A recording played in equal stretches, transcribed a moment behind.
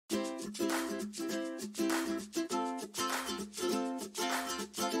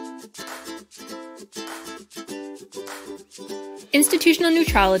Institutional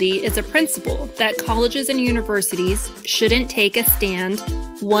neutrality is a principle that colleges and universities shouldn't take a stand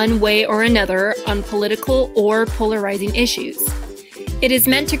one way or another on political or polarizing issues. It is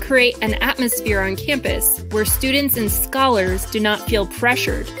meant to create an atmosphere on campus where students and scholars do not feel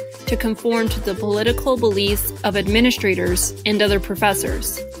pressured to conform to the political beliefs of administrators and other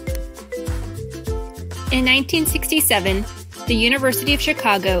professors. In 1967, the University of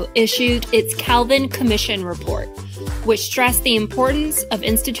Chicago issued its Calvin Commission report, which stressed the importance of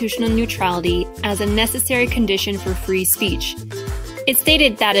institutional neutrality as a necessary condition for free speech. It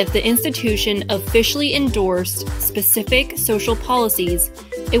stated that if the institution officially endorsed specific social policies,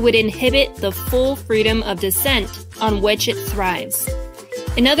 it would inhibit the full freedom of dissent on which it thrives.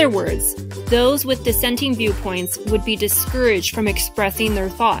 In other words, those with dissenting viewpoints would be discouraged from expressing their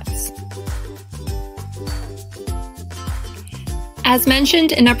thoughts. As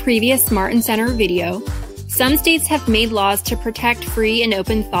mentioned in a previous Martin Center video, some states have made laws to protect free and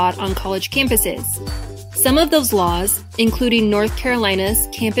open thought on college campuses. Some of those laws, including North Carolina's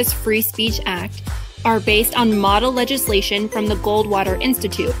Campus Free Speech Act, are based on model legislation from the Goldwater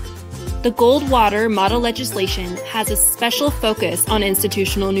Institute. The Goldwater model legislation has a special focus on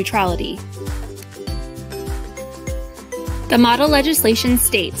institutional neutrality. The model legislation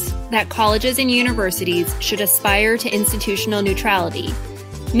states that colleges and universities should aspire to institutional neutrality,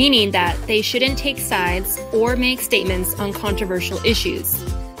 meaning that they shouldn't take sides or make statements on controversial issues.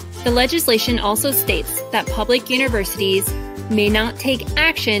 The legislation also states that public universities may not take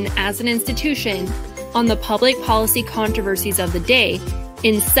action as an institution on the public policy controversies of the day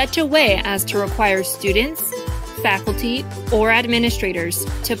in such a way as to require students, faculty, or administrators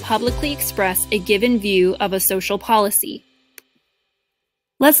to publicly express a given view of a social policy.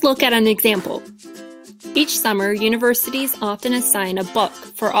 Let's look at an example. Each summer, universities often assign a book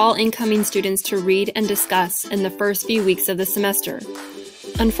for all incoming students to read and discuss in the first few weeks of the semester.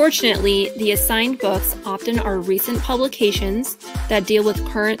 Unfortunately, the assigned books often are recent publications that deal with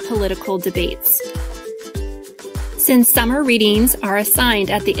current political debates. Since summer readings are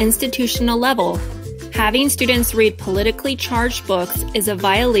assigned at the institutional level, having students read politically charged books is a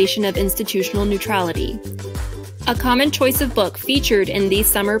violation of institutional neutrality. A common choice of book featured in these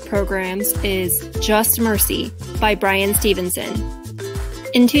summer programs is Just Mercy by Bryan Stevenson.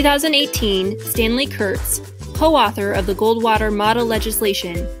 In 2018, Stanley Kurtz, co-author of the Goldwater model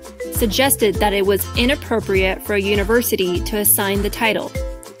legislation, suggested that it was inappropriate for a university to assign the title.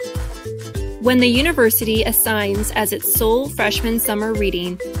 When the university assigns as its sole freshman summer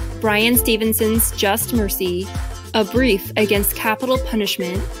reading Bryan Stevenson's Just Mercy, a brief against capital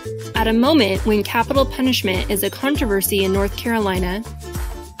punishment, at a moment when capital punishment is a controversy in North Carolina,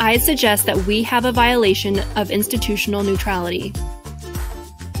 I suggest that we have a violation of institutional neutrality.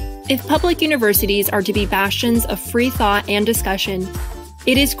 If public universities are to be bastions of free thought and discussion,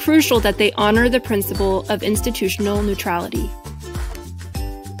 it is crucial that they honor the principle of institutional neutrality.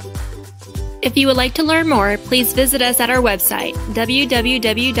 If you would like to learn more, please visit us at our website,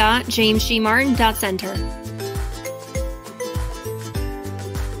 www.jamesgmartin.center.